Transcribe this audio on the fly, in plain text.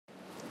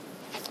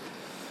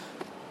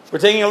We're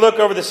taking a look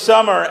over the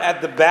summer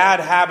at the bad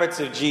habits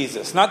of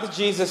Jesus. Not that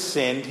Jesus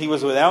sinned. He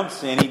was without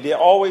sin. He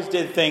always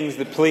did things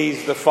that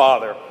pleased the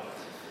Father.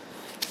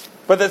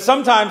 But that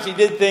sometimes he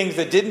did things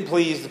that didn't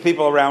please the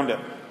people around him,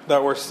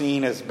 that were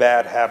seen as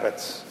bad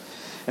habits.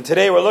 And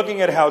today we're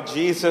looking at how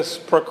Jesus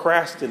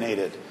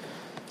procrastinated.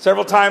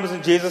 Several times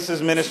in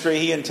Jesus' ministry,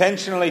 he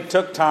intentionally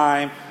took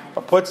time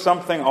or put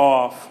something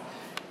off,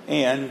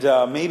 and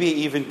maybe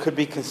even could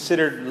be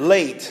considered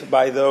late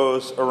by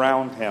those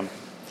around him.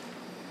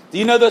 Do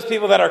you know those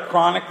people that are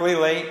chronically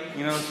late?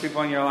 You know those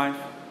people in your life?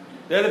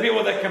 They're the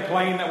people that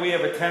complain that we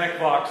have a 10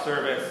 o'clock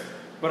service,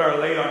 but are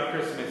late on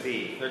Christmas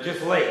Eve. They're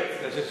just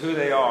late. That's just who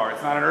they are.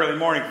 It's not an early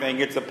morning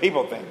thing. It's a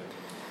people thing.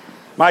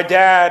 My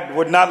dad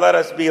would not let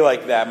us be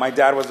like that. My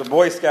dad was a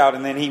Boy Scout,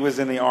 and then he was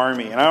in the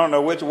Army. And I don't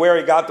know where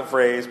he got the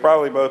phrase,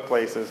 probably both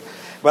places.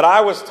 But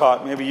I was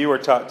taught, maybe you were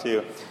taught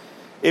too,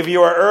 if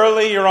you are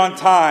early, you're on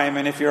time.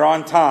 And if you're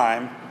on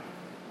time,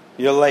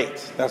 you're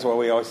late. That's what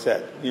we always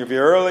said. If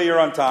you're early, you're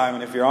on time.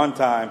 And if you're on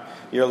time,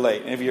 you're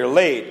late. And if you're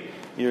late,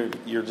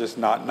 you're just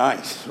not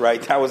nice,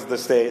 right? That was the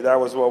state. That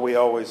was what we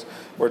always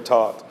were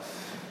taught.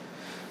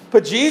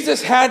 But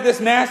Jesus had this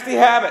nasty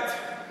habit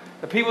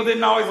that people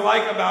didn't always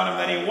like about him,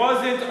 that he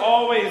wasn't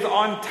always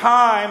on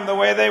time the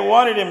way they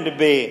wanted him to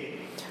be.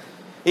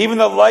 Even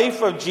the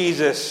life of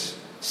Jesus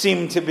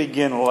seemed to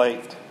begin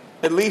late,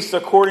 at least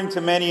according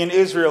to many in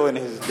Israel in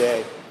his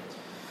day.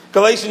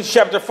 Galatians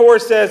chapter 4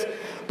 says,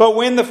 "But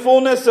when the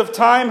fullness of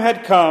time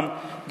had come,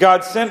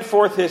 God sent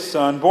forth his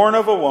Son, born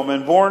of a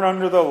woman, born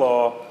under the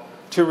law,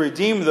 to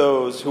redeem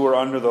those who were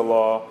under the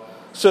law,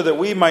 so that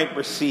we might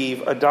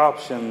receive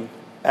adoption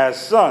as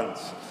sons."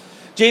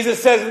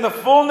 Jesus says in the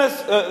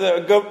fullness,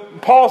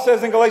 Paul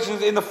says in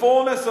Galatians, in the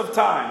fullness of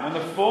time, when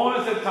the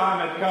fullness of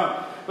time had come.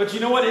 But you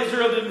know what?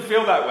 Israel didn't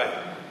feel that way.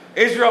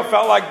 Israel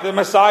felt like the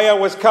Messiah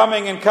was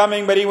coming and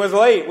coming, but he was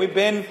late. We've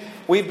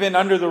been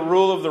under the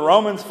rule of the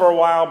Romans for a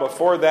while.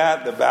 Before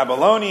that, the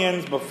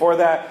Babylonians. Before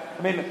that,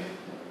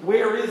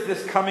 where is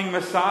this coming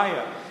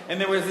Messiah? And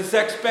there was this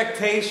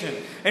expectation.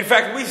 In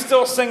fact, we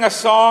still sing a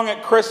song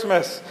at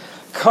Christmas,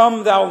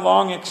 "Come Thou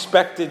Long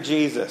Expected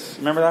Jesus."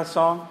 Remember that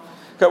song?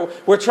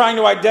 We're trying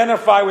to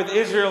identify with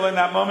Israel in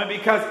that moment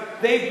because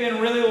they've been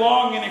really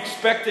long in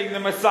expecting the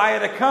Messiah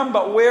to come.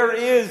 But where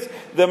is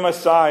the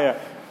Messiah?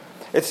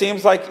 It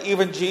seems like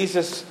even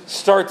Jesus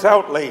starts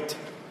out late.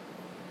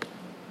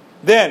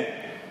 Then,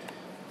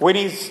 when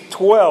he's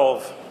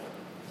 12,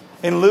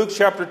 in Luke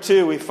chapter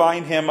 2, we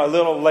find him a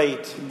little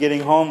late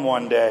getting home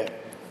one day.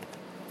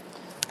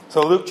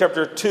 So Luke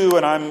chapter 2,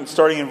 and I'm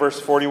starting in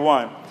verse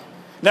 41.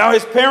 "Now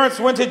his parents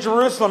went to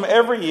Jerusalem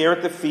every year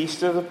at the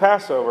feast of the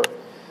Passover.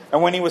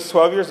 And when he was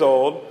 12 years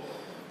old,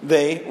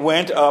 they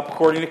went up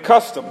according to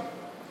custom.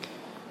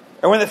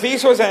 And when the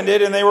feast was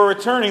ended and they were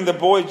returning, the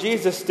boy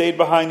Jesus stayed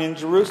behind in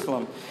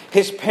Jerusalem.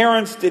 His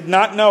parents did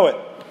not know it,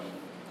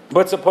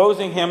 but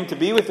supposing him to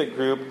be with the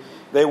group,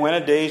 they went a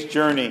day's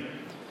journey.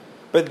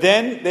 But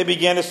then they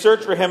began to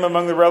search for him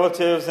among the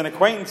relatives and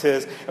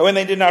acquaintances. And when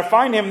they did not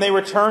find him, they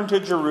returned to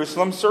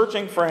Jerusalem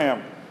searching for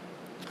him.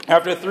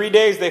 After 3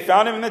 days, they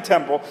found him in the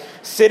temple,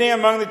 sitting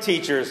among the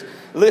teachers,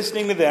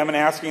 listening to them and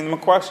asking them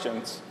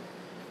questions.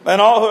 And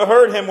all who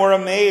heard him were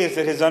amazed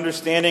at his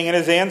understanding and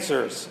his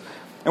answers.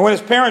 And when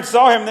his parents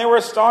saw him, they were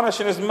astonished.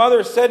 And his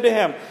mother said to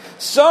him,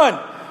 'Son,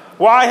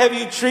 why have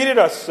you treated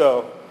us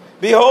so?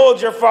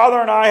 Behold, your father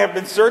and I have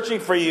been searching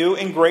for you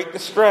in great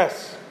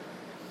distress.'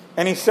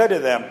 And he said to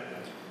them,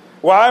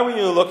 'Why were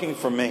you looking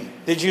for me?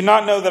 Did you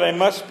not know that I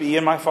must be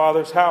in my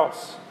Father's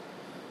house?'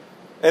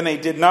 And they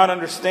did not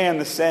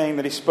understand the saying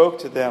that he spoke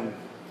to them.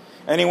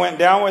 And he went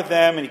down with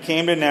them, and he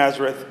came to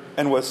Nazareth,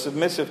 and was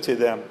submissive to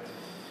them.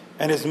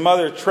 And his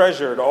mother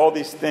treasured all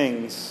these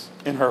things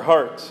in her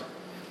heart.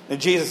 And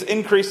Jesus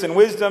increased in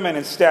wisdom and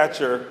in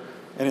stature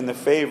and in the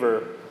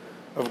favor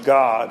of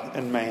God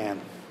and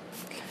man."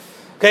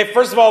 Okay,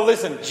 first of all,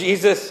 listen.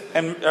 Joseph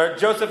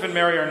and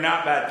Mary are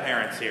not bad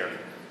parents here.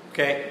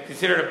 Okay,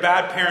 considered a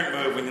bad parent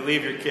move when you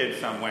leave your kid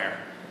somewhere.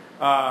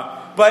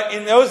 But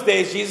in those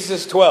days, Jesus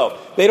is 12.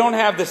 They don't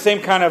have the same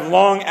kind of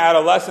long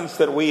adolescence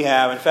that we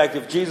have. In fact,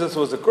 if Jesus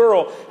was a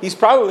girl, he's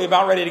probably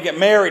about ready to get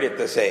married at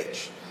this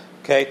age.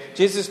 Okay,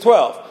 Jesus is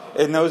 12.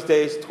 In those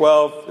days,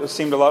 12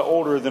 seemed a lot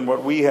older than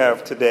what we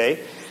have today.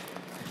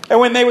 And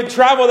when they would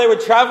travel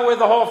with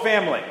the whole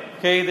family.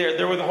 Okay,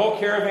 there was the whole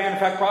caravan. In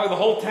fact, probably the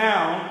whole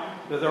town,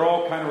 that they're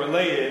all kind of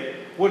related,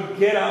 would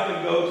get up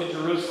and go to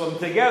Jerusalem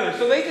together.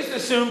 So they just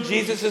assume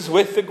Jesus is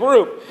with the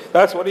group.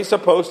 That's what he's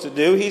supposed to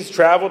do. He's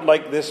traveled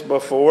like this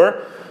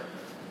before,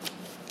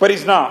 but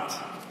he's not.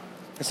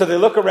 And so they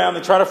look around,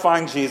 they try to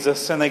find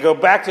Jesus, and they go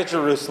back to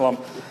Jerusalem.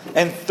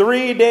 And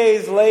 3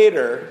 days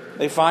later,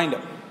 they find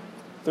him.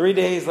 3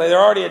 days later, they're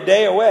already a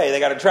day away. They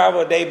got to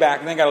travel a day back,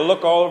 and they got to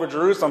look all over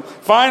Jerusalem.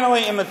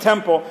 Finally, in the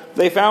temple,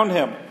 they found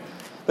him.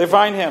 They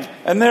find him,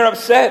 and they're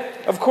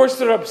upset. Of course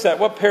they're upset.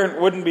 What parent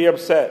wouldn't be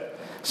upset?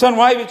 "Son,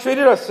 why have you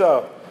treated us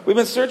so? We've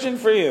been searching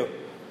for you."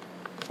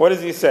 What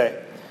does he say?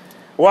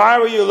 "Why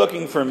were you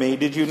looking for me?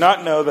 Did you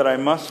not know that I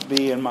must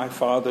be in my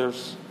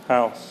Father's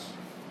house?"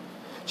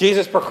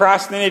 Jesus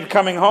procrastinated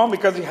coming home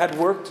because he had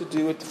work to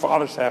do at the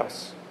Father's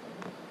house.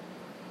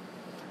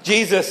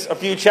 Jesus, a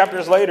few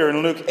chapters later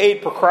in Luke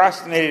 8,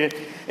 procrastinated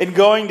in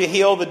going to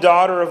heal the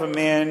daughter of a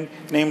man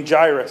named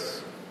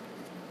Jairus.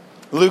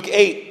 Luke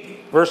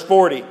 8, verse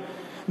 40.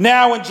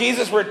 Now when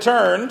Jesus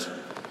returned,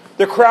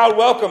 the crowd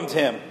welcomed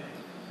him,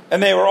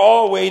 and they were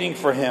all waiting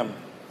for him.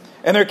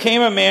 And there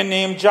came a man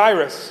named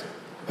Jairus,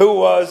 who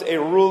was a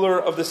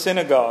ruler of the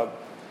synagogue.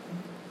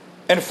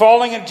 And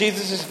falling at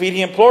Jesus' feet,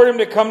 he implored him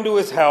to come to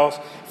his house,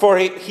 for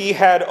he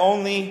had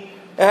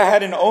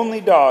an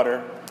only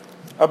daughter,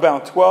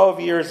 about 12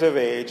 years of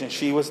age, and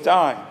she was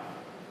dying.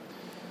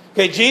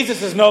 Okay,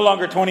 Jesus is no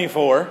longer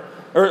 24,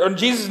 or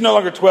Jesus is no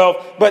longer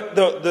 12, but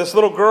this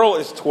little girl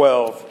is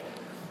 12.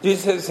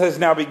 Jesus has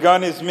now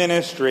begun his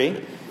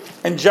ministry,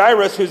 and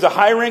Jairus, who's a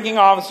high-ranking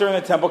officer in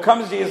the temple,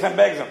 comes to Jesus and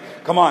begs him,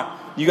 come on,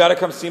 you got to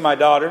come see my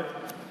daughter.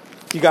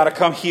 You got to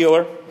come heal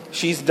her.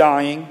 She's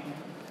dying.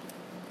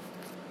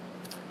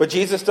 But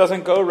Jesus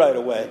doesn't go right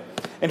away.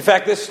 In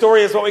fact, this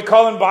story is what we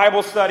call in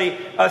Bible study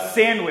a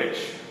sandwich.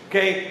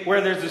 Okay,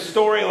 where there's a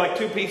story like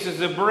two pieces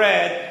of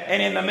bread,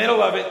 and in the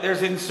middle of it,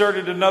 there's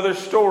inserted another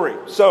story.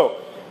 So,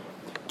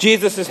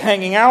 Jesus is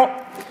hanging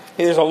out.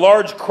 There's a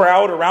large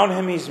crowd around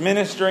him. He's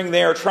ministering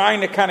there,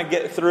 trying to kind of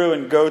get through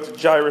and go to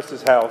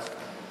Jairus' house.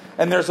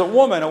 And there's a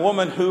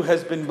woman who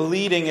has been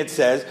bleeding, it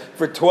says,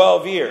 for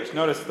 12 years.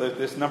 Notice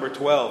this number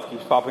 12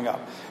 keeps popping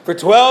up. For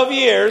 12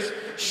 years,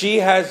 she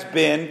has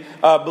been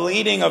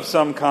bleeding of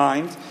some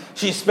kind.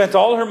 She spent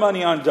all her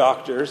money on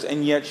doctors,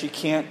 and yet she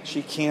can't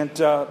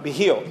be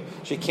healed.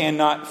 She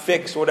cannot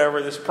fix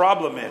whatever this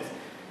problem is.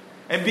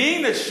 And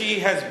being that she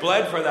has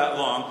bled for that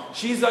long,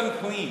 she's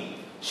unclean.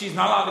 She's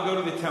not allowed to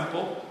go to the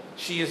temple.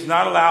 She is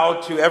not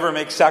allowed to ever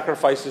make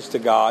sacrifices to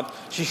God.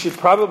 She should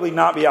probably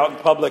not be out in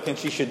public, and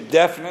she should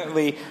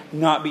definitely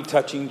not be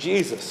touching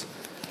Jesus.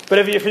 But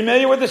if you're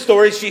familiar with the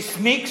story, she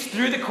sneaks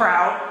through the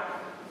crowd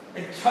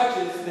and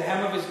touches the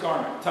hem of his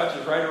garment.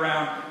 Touches right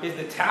around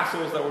the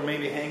tassels that were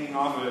maybe hanging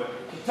off of it.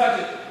 She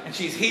touches and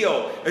she's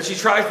healed. And she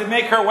tries to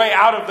make her way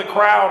out of the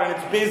crowd, and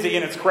it's busy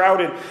and it's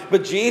crowded.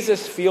 But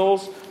Jesus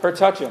feels her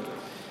touching.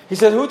 He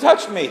says, "Who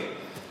touched me?"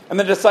 And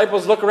the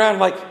disciples look around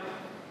like,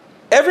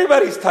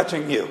 "Everybody's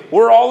touching you.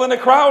 We're all in a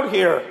crowd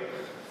here."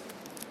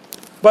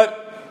 But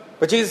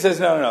Jesus says,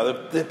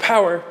 no. This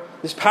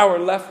power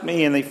left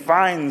me, and he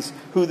finds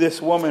who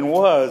this woman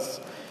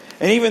was.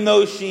 And even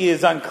though she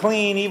is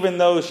unclean, even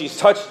though she's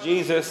touched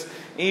Jesus,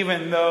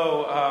 even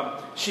though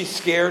she's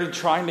scared and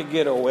trying to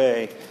get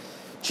away,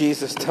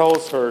 Jesus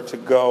tells her to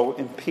go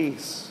in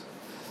peace.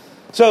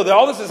 So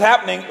all this is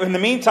happening. In the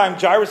meantime,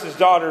 Jairus'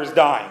 daughter is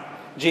dying.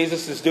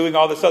 Jesus is doing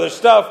all this other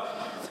stuff.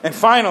 And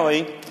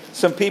finally,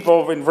 some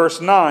people in verse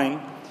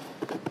 9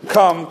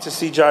 come to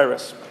see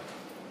Jairus.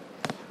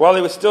 While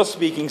he was still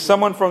speaking,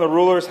 someone from the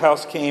ruler's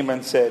house came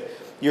and said,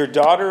 "Your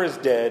daughter is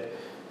dead.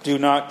 Do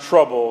not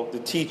trouble the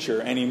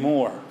teacher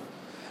anymore."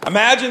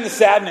 Imagine the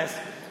sadness.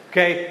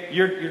 Okay,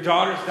 your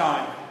daughter's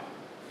dying.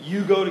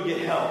 You go to get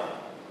help.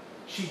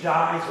 She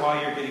dies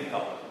while you're getting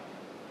help.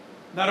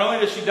 Not only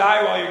does she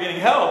die while you're getting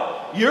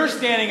help, you're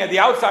standing at the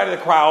outside of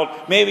the crowd.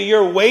 Maybe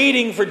you're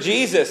waiting for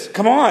Jesus.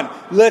 Come on,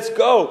 let's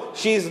go.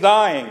 She's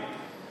dying.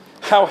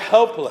 How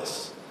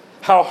helpless,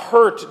 how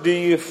hurt do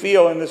you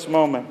feel in this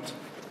moment?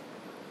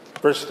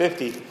 Verse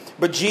 50.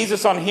 But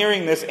Jesus, on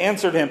hearing this,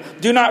 answered him,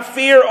 "Do not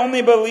fear,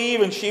 only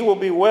believe, and she will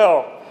be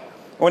well."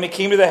 When he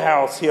came to the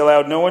house, he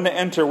allowed no one to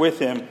enter with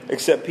him,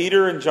 except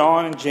Peter and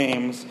John and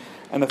James,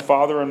 and the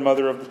father and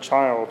mother of the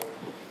child.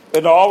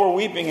 And all were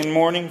weeping and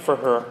mourning for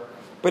her.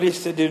 But he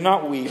said, "Do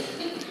not weep,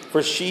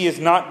 for she is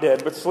not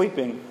dead, but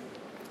sleeping."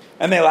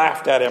 And they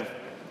laughed at him,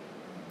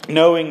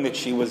 knowing that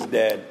she was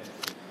dead.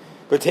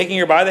 But taking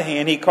her by the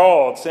hand, he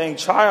called, saying,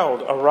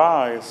 "Child,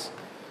 arise."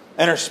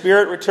 And her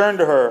spirit returned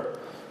to her.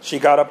 She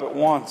got up at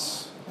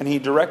once, and he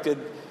directed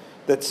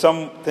that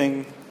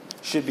something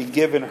should be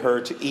given her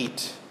to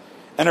eat.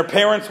 And her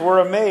parents were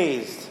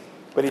amazed,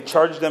 but he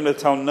charged them to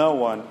tell no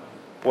one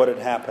what had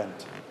happened.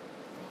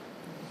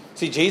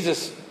 See,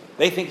 Jesus,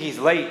 they think he's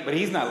late, but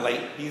he's not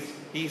late.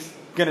 He's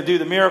going to do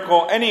the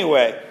miracle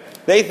anyway.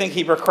 They think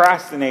he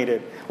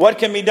procrastinated. What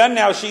can be done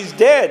now? She's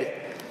dead.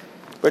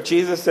 But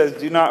Jesus says,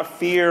 "Do not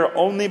fear,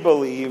 only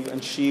believe,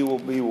 and she will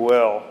be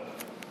well."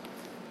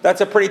 That's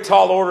a pretty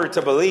tall order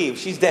to believe.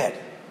 She's dead.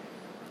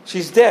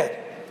 She's dead.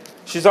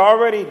 She's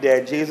already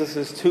dead. Jesus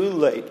is too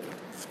late.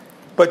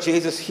 But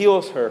Jesus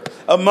heals her.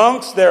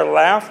 Amongst their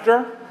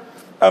laughter,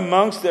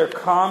 amongst their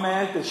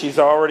comment that she's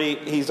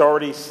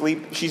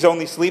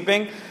only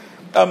sleeping,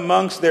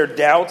 amongst their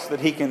doubts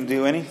that he can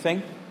do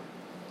anything,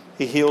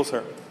 he heals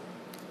her.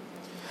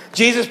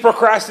 Jesus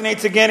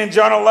procrastinates again in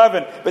John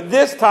 11, but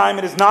this time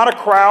it is not a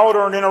crowd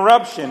or an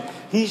interruption.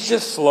 He's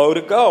just slow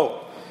to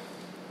go.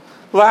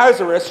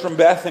 Lazarus from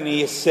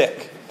Bethany is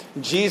sick.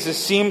 Jesus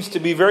seems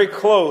to be very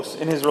close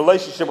in his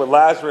relationship with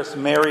Lazarus,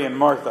 Mary, and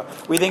Martha.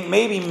 We think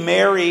maybe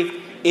Mary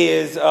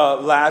is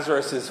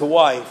Lazarus'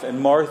 wife and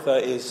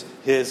Martha is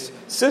his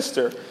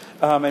sister.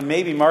 And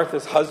maybe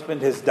Martha's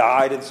husband has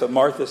died, and so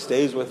Martha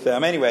stays with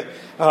them. Anyway,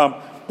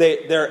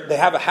 they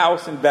have a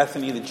house in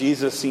Bethany that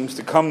Jesus seems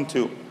to come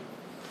to.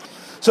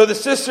 So the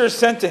sisters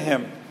sent to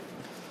him,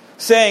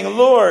 saying,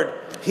 "Lord,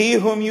 he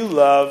whom you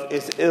love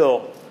is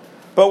ill."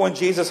 But when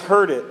Jesus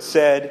heard it,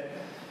 said,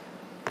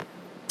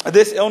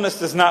 "This illness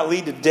does not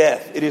lead to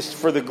death. It is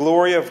for the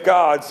glory of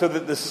God, so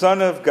that the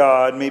Son of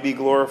God may be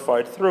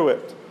glorified through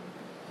it."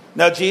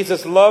 Now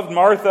Jesus loved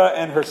Martha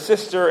and her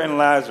sister and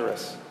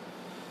Lazarus.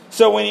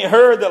 So when he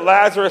heard that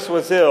Lazarus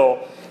was ill,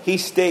 he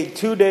stayed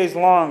 2 days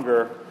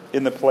longer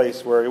in the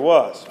place where he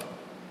was.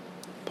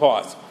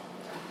 Pause.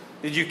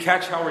 Did you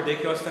catch how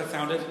ridiculous that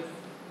sounded?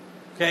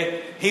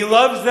 Okay? He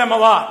loves them a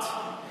lot.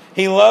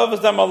 He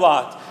loves them a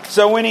lot.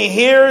 So when he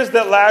hears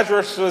that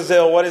Lazarus was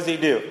ill, what does he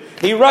do?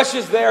 He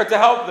rushes there to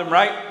help them,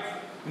 right?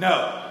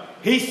 No.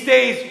 He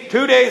stays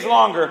 2 days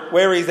longer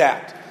where he's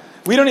at.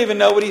 We don't even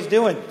know what he's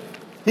doing.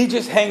 He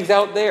just hangs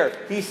out there.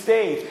 He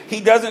stays.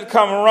 He doesn't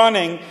come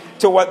running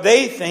to what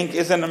they think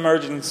is an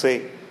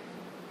emergency.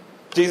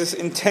 Jesus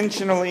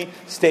intentionally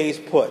stays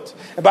put.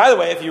 And by the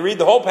way, if you read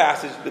the whole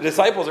passage, the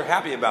disciples are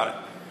happy about it.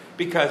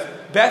 Because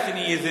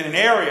Bethany is in an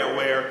area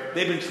where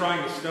they've been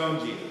trying to stone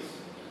Jesus.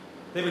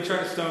 They've been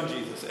trying to stone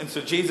Jesus. And so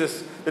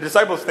the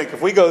disciples think,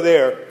 if we go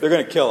there, they're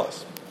going to kill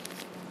us.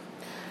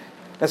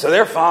 And so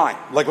they're fine.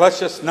 Let's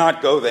just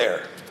not go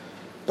there.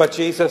 But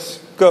Jesus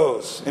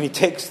goes, and he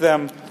takes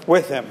them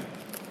with him.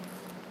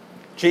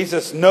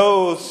 Jesus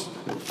knows,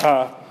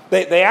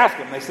 they ask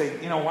him, they say,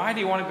 why do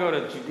you want to go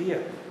to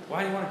Judea?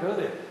 Why do you want to go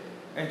there?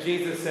 And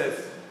Jesus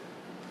says,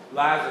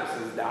 Lazarus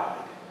has died.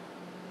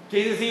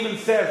 Jesus even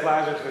says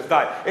Lazarus has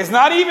died. It's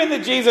not even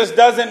that Jesus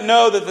doesn't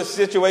know that the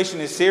situation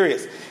is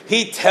serious.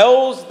 He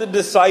tells the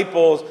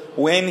disciples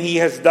when he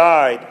has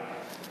died.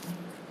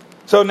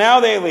 So now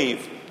they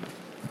leave.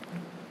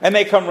 And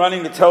they come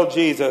running to tell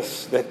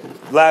Jesus that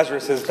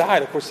Lazarus has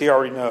died. Of course, he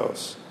already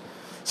knows.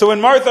 So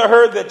when Martha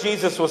heard that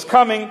Jesus was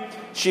coming,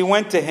 she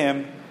went to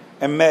him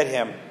and met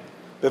him.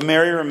 But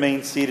Mary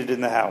remained seated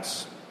in the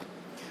house.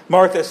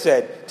 Martha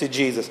said to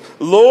Jesus,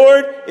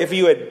 "Lord, if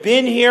you had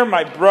been here,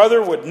 my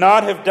brother would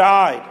not have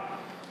died.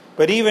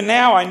 But even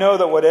now I know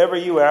that whatever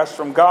you ask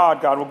from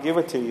God, God will give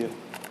it to you."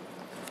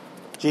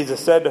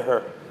 Jesus said to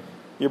her,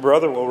 "Your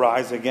brother will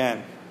rise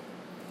again."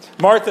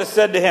 Martha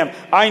said to him,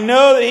 "I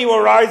know that he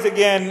will rise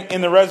again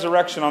in the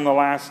resurrection on the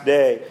last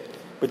day."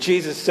 But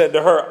Jesus said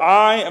to her,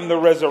 "I am the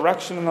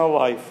resurrection and the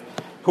life.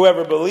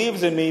 Whoever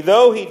believes in me,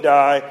 though he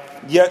die,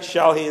 yet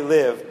shall he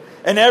live.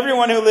 And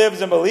everyone who lives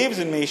and believes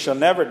in me shall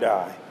never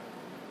die.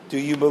 Do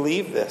you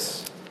believe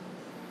this?"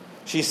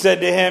 She said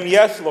to him,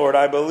 "Yes, Lord,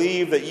 I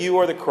believe that you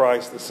are the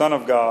Christ, the Son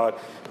of God,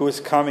 who is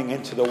coming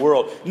into the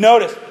world."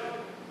 Notice,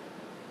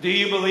 do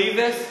you believe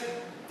this?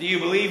 Do you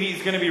believe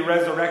he's going to be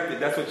resurrected?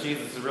 That's what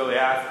Jesus is really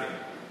asking.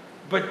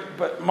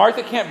 But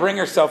Martha can't bring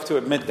herself to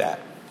admit that.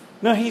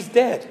 No, he's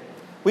dead.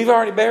 We've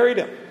already buried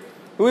him.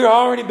 We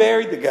already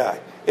buried the guy.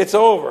 It's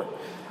over.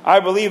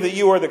 I believe that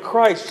you are the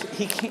Christ.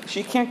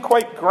 She can't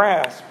quite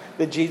grasp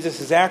that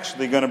Jesus is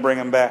actually going to bring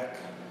him back.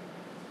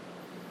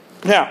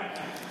 Now,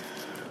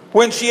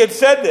 when she had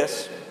said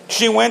this,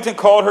 she went and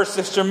called her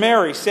sister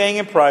Mary, saying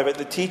in private,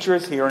 "The teacher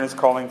is here and is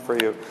calling for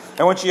you."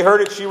 And when she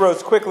heard it, she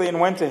rose quickly and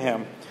went to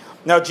him.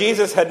 Now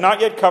Jesus had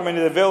not yet come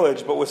into the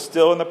village, but was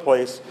still in the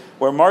place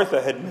where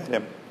Martha had met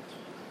him.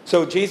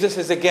 So Jesus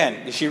is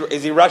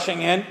he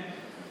rushing in?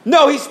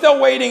 No, he's still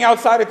waiting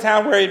outside of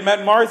town where he'd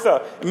met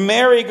Martha.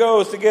 Mary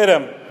goes to get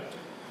him.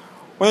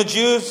 When the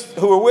Jews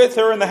who were with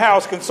her in the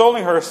house,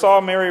 consoling her,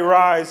 saw Mary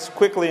rise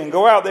quickly and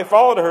go out, they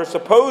followed her,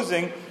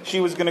 supposing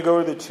she was going to go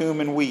to the tomb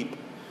and weep.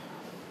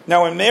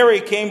 Now when Mary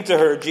came to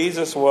where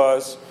Jesus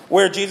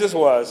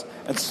was,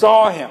 and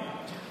saw him,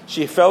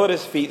 she fell at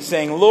his feet,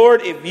 saying,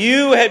 "Lord, if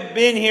you had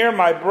been here,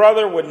 my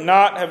brother would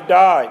not have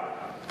died."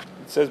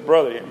 It says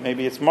brother here.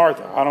 Maybe it's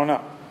Martha. I don't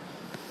know.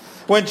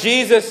 When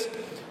Jesus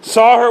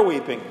saw her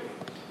weeping,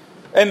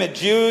 and the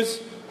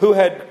Jews who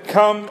had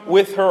come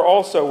with her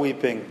also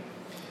weeping,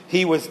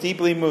 he was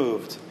deeply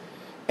moved,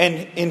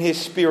 and in his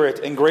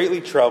spirit, and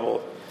greatly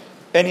troubled.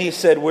 And he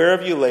said, "Where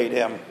have you laid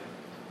him?"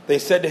 They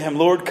said to him,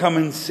 "Lord, come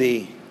and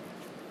see."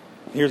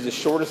 Here's the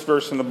shortest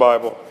verse in the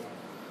Bible.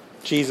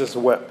 Jesus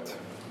wept.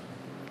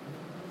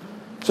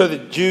 So the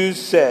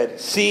Jews said,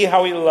 "See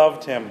how he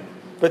loved him."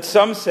 But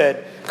some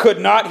said, "Could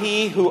not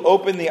he who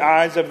opened the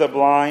eyes of the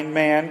blind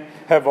man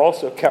have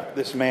also kept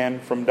this man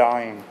from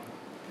dying?"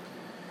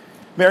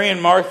 Mary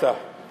and Martha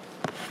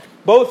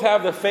both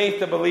have the faith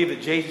to believe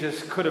that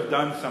Jesus could have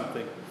done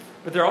something.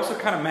 But they're also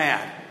kind of mad.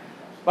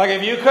 Like,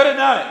 if you could have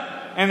done it,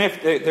 and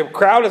if the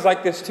crowd is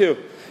like this too,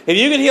 if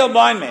you can heal a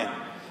blind man,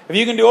 if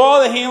you can do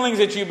all the healings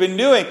that you've been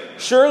doing,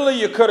 surely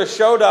you could have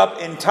showed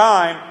up in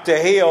time to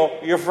heal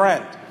your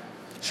friend.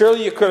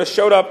 Surely you could have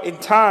showed up in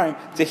time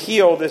to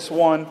heal this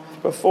one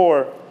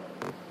before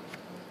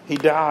he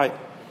died.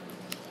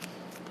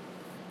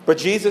 But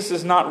Jesus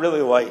is not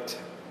really light.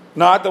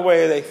 Not the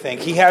way they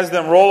think. He has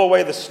them roll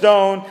away the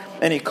stone,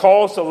 and he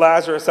calls to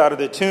Lazarus out of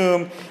the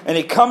tomb, and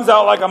he comes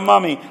out like a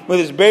mummy with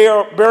his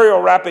burial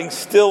wrappings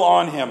still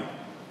on him.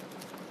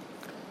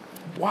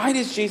 Why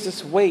does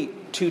Jesus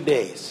wait 2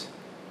 days?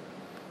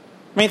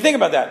 I mean, think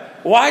about that.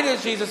 Why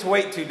does Jesus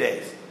wait 2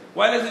 days?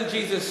 Why doesn't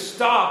Jesus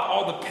stop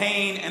all the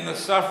pain and the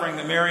suffering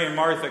that Mary and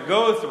Martha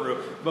go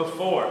through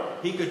before?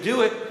 He could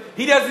do it.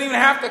 He doesn't even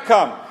have to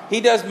come. He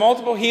does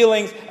multiple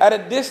healings at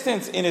a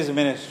distance in his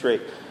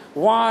ministry.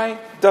 Why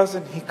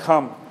doesn't he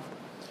come?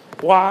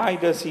 Why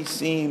does he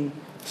seem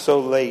so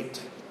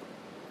late?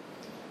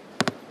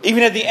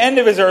 Even at the end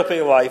of his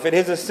earthly life, at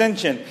his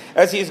ascension,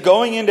 as he's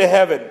going into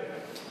heaven,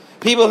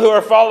 people who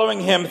are following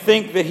him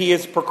think that he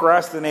is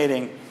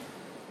procrastinating.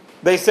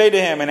 They say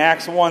to him in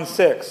Acts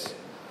 1:6,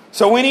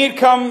 So when they had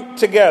come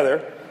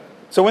together,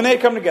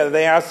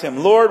 they asked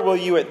him, Lord, will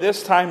you at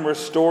this time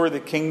restore the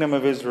kingdom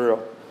of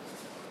Israel?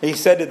 He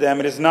said to them,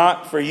 It is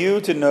not for you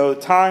to know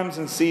times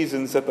and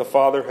seasons that the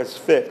Father has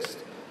fixed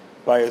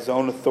by his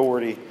own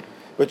authority,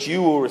 but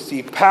you will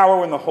receive power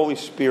when the Holy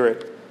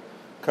Spirit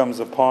comes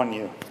upon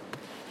you.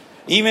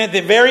 Even at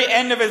the very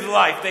end of his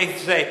life, they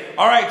say,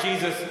 All right,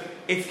 Jesus,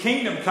 it's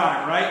kingdom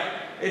time, right?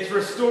 It's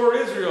restore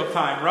Israel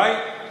time,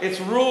 right? It's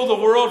rule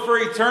the world for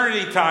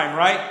eternity time,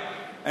 right?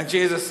 And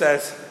Jesus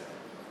says,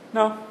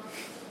 No,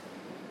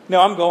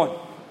 I'm going.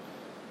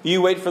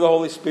 You wait for the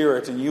Holy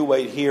Spirit and you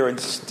wait here. And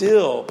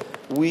still,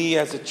 we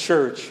as a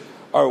church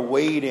are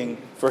waiting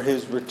for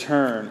his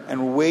return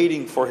and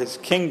waiting for his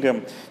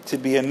kingdom to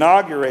be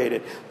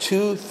inaugurated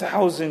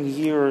 2,000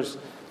 years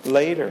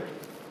later.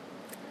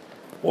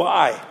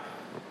 Why?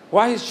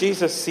 Why does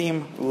Jesus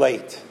seem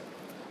late?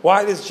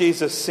 Why does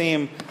Jesus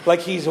seem like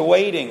he's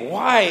waiting?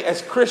 Why,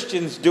 as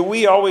Christians, do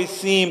we always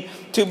seem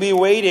to be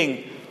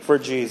waiting for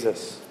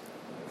Jesus?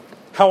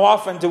 How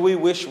often do we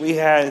wish we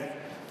had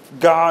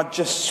God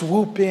just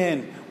swoop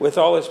in with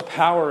all his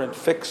power and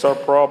fix our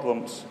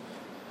problems?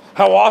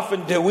 How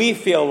often do we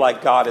feel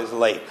like God is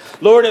late?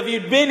 Lord, if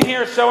you'd been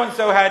here,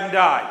 so-and-so hadn't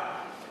died.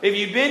 If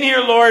you'd been here,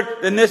 Lord,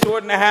 then this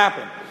wouldn't have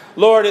happened.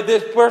 Lord, if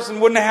this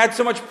person wouldn't have had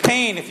so much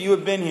pain if you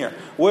had been here.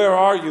 Where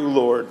are you,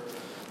 Lord?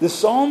 The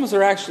Psalms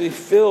are actually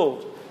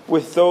filled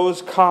with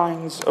those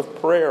kinds of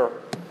prayer.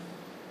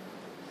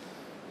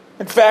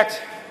 In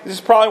fact, this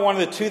is probably one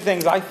of the two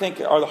things I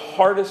think are the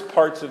hardest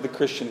parts of the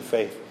Christian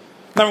faith.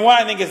 Number one,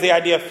 I think, is the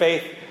idea of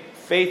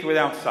faith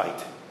without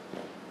sight.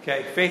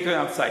 Okay, faith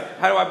without sight.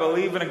 How do I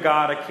believe in a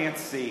God I can't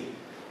see?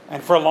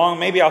 And for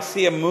maybe I'll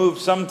see him move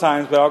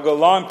sometimes, but I'll go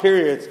long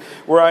periods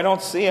where I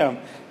don't see him.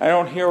 I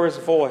don't hear his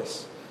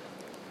voice.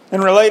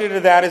 And related to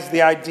that is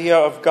the idea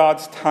of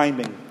God's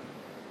timing.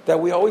 That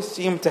we always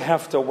seem to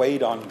have to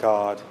wait on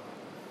God.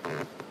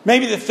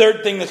 Maybe the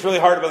third thing that's really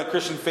hard about the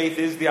Christian faith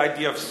is the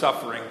idea of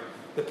suffering.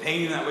 The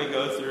pain that we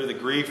go through, the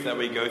grief that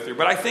we go through.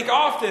 But I think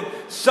often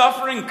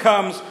suffering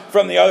comes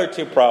from the other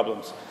two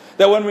problems.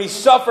 That when we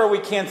suffer, we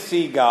can't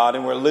see God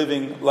and we're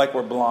living like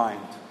we're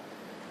blind.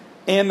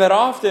 And that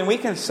often we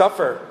can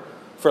suffer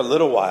for a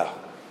little while.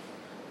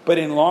 But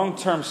in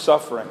long-term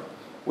suffering,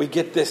 we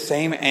get this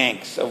same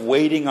angst of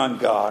waiting on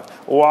God.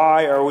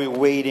 Why are we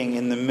waiting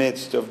in the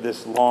midst of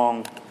this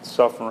long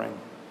suffering?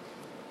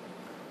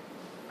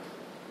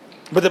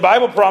 But the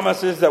Bible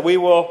promises that we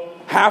will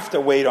have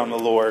to wait on the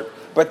Lord,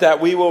 but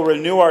that we will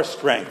renew our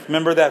strength.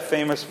 Remember that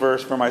famous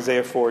verse from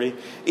Isaiah 40?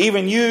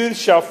 Even youths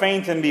shall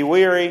faint and be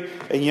weary,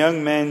 and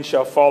young men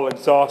shall fall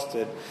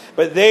exhausted.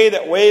 But they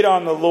that wait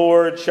on the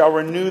Lord shall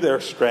renew their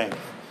strength.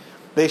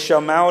 They shall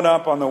mount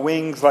up on the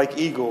wings like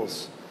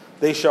eagles.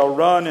 They shall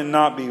run and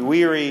not be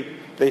weary.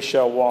 They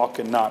shall walk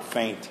and not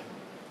faint.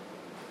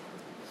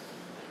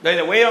 They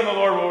that wait on the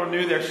Lord will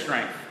renew their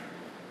strength.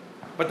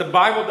 But the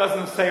Bible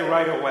doesn't say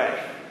right away.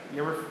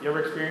 You ever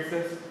experienced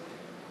this?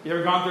 You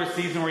ever gone through a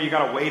season where you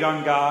got to wait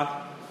on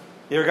God?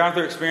 You ever gone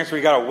through an experience where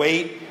you got to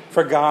wait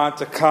for God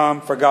to come,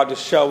 for God to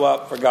show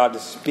up, for God to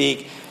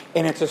speak?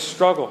 And it's a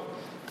struggle.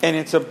 And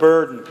it's a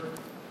burden.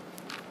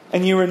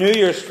 And you renew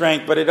your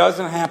strength, but it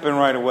doesn't happen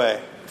right away.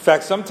 In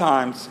fact,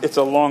 sometimes it's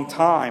a long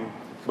time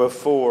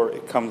before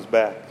it comes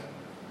back.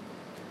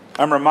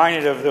 I'm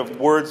reminded of the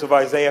words of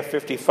Isaiah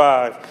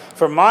 55.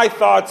 For my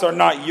thoughts are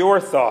not your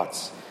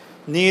thoughts,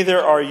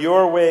 neither are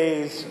your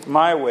ways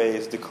my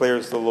ways,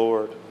 declares the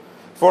Lord.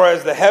 For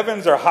as the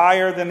heavens are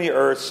higher than the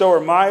earth, so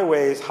are my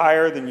ways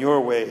higher than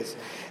your ways,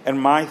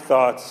 and my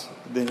thoughts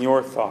than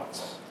your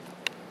thoughts.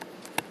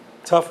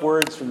 Tough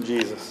words from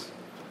Jesus.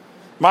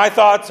 My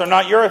thoughts are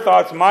not your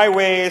thoughts, my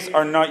ways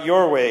are not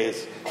your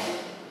ways.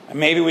 And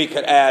maybe we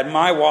could add,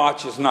 my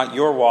watch is not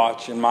your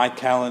watch, and my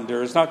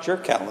calendar is not your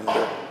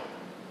calendar.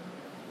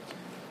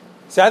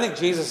 See, I think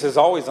Jesus is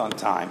always on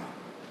time.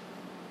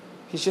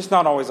 He's just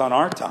not always on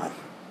our time.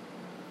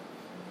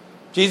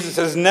 Jesus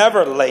is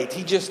never late.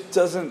 He just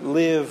doesn't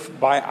live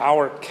by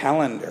our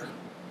calendar.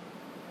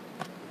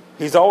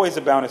 He's always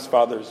about his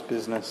Father's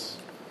business.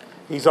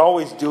 He's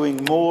always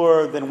doing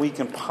more than we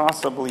can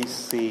possibly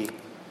see.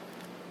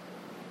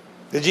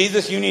 The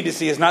Jesus you need to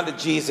see is not the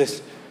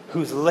Jesus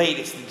who's late.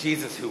 It's the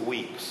Jesus who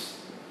weeps.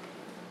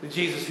 The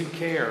Jesus who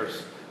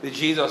cares. The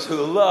Jesus who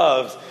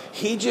loves.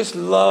 He just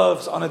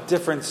loves on a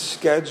different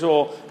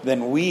schedule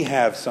than we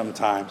have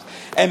sometimes.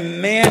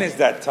 And man, is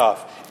that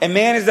tough. And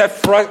man, is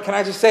that can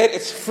I just say it?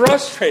 It's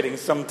frustrating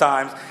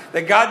sometimes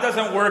that God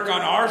doesn't work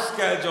on our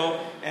schedule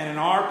and in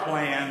our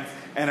plans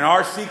and in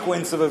our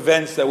sequence of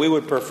events that we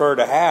would prefer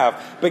to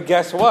have. But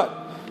guess what?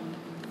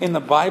 In the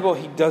Bible,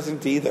 He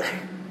doesn't either.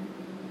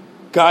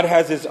 God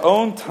has His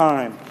own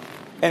time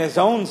and His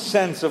own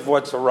sense of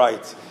what's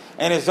right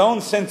and His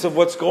own sense of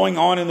what's going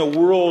on in the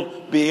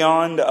world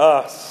beyond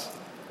us.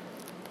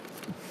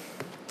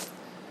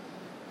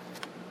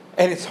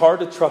 And it's hard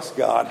to trust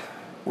God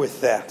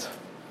with that.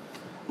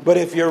 But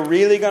if you're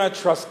really going to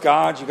trust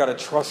God, you got to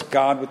trust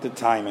God with the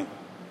timing.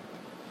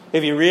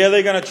 If you're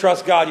really going to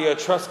trust God, you got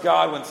to trust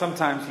God when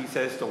sometimes He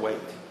says to wait.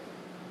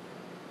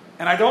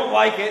 And I don't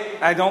like it.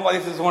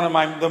 This is one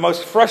of the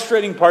most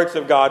frustrating parts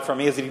of God for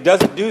me, is that He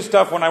doesn't do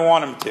stuff when I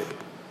want Him to.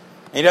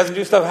 He doesn't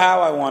do stuff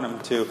how I want Him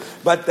to.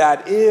 But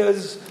that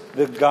is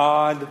the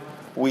God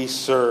we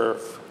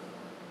serve.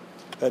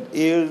 That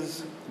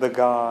is the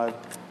God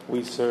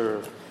we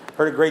serve.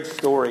 Heard a great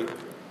story.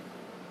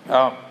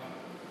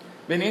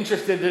 Been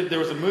interested. There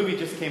was a movie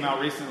just came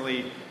out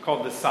recently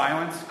called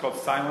Silence. I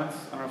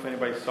don't know if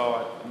anybody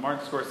saw it.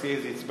 Martin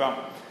Scorsese.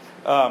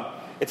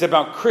 It's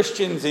about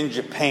Christians in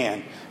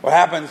Japan. What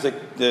happens?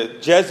 The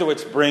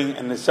Jesuits bring,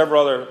 and there's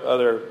several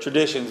other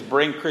traditions,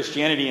 bring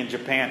Christianity in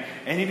Japan,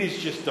 and it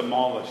is just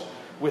demolished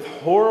with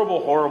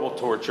horrible, horrible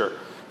torture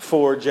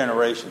for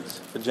generations.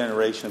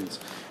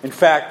 In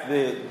fact,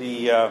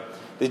 the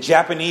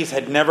Japanese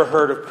had never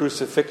heard of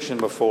crucifixion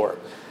before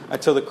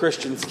until the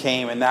Christians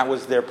came, and that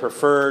was their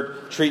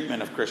preferred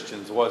treatment of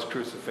Christians, was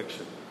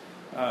crucifixion.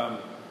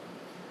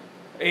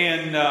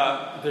 And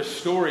there's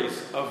stories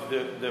of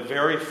the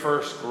very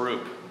first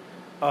group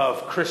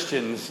of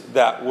Christians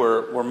that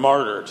were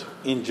martyred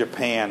in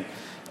Japan.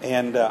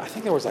 And I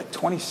think there was like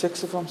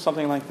 26 of them,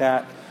 something like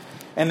that.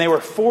 And they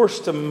were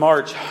forced to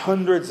march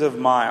hundreds of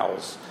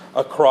miles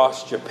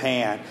across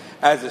Japan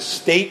as a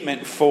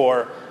statement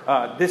for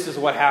this is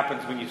what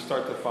happens when you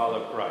start to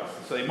follow Christ.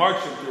 So they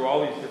marched them through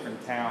all these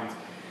different towns.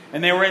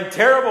 And they were in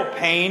terrible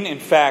pain. In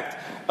fact,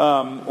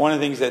 one of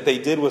the things that they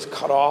did was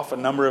cut off a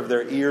number of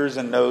their ears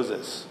and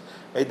noses.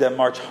 They had to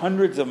march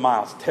hundreds of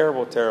miles.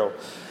 Terrible, terrible.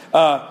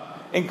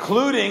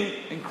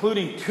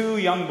 Including two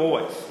young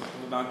boys,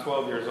 about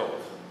 12 years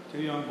old.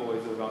 Two young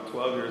boys of about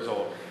 12 years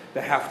old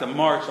that have to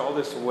march all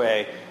this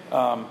way,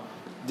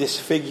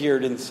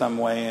 disfigured in some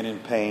way and in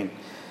pain.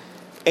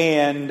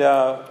 And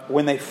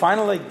when they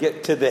finally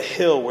get to the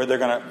hill where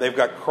they've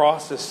got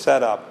crosses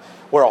set up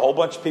where a whole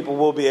bunch of people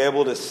will be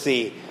able to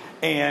see,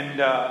 and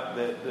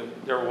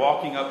they're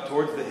walking up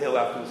towards the hill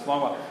after this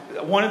long while.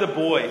 One of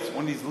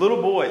these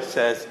little boys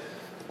says,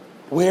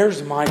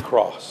 "Where's my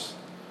cross?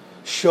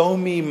 Show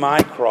me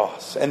my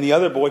cross." And the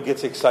other boy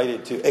gets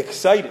excited too.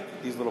 Excited,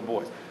 these little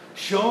boys.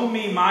 "Show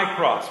me my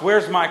cross.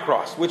 Where's my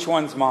cross? Which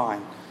one's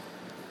mine?"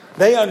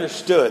 They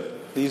understood,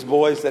 these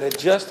boys that had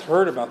just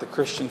heard about the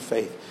Christian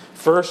faith.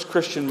 First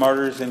Christian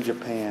martyrs in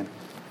Japan.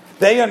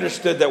 They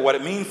understood that what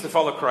it means to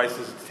follow Christ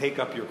is to take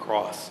up your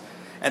cross.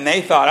 And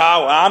they thought,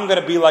 I'm going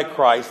to be like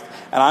Christ,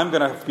 and I'm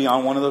going to be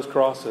on one of those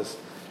crosses.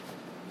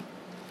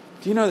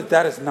 Do you know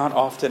that is not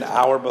often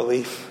our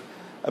belief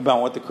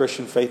about what the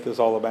Christian faith is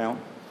all about?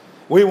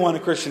 We want a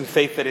Christian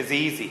faith that is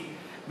easy,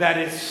 that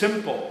is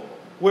simple,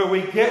 where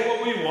we get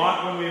what we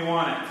want when we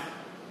want it.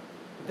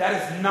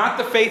 That is not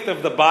the faith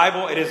of the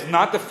Bible. It is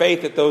not the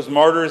faith that those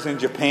martyrs in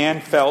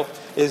Japan felt.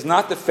 It is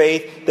not the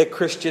faith that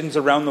Christians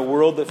around the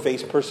world that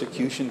face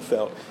persecution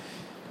felt.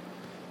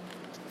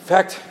 In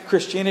fact,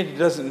 Christianity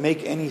doesn't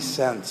make any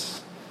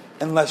sense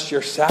unless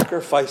you're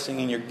sacrificing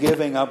and you're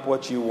giving up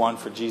what you want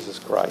for Jesus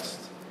Christ.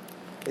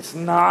 It's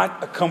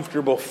not a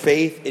comfortable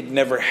faith. It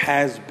never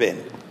has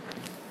been.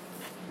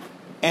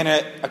 And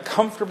a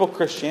comfortable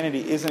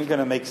Christianity isn't going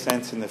to make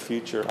sense in the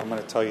future. I'm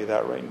going to tell you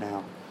that right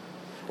now.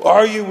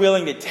 Are you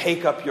willing to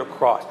take up your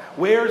cross?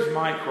 Where's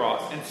my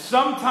cross? And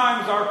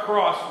sometimes our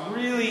cross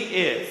really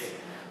is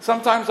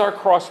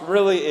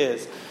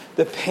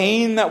the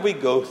pain that we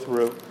go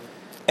through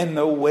and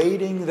the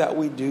waiting that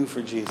we do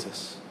for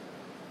Jesus.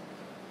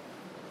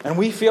 And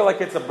we feel like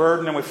it's a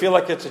burden and we feel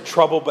like it's a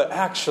trouble, but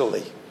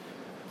actually,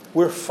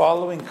 we're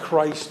following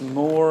Christ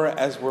more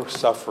as we're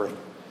suffering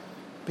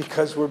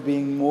because we're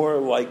being more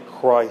like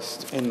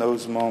Christ in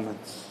those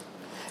moments.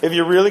 If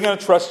you're really going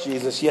to trust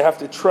Jesus, you have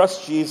to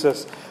trust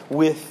Jesus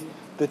with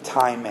the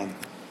timing.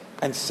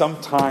 And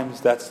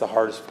sometimes that's the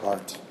hardest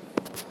part.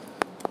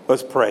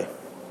 Let's pray.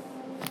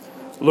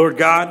 Lord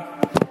God,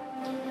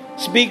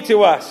 speak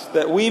to us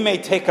that we may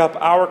take up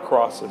our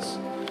crosses,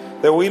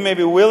 that we may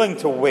be willing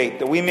to wait,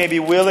 that we may be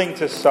willing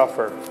to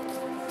suffer.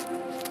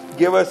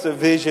 Give us a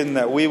vision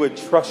that we would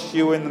trust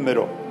you in the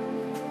middle.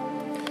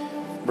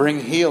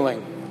 Bring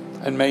healing,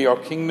 and may your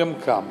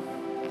kingdom come.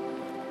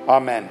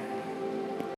 Amen.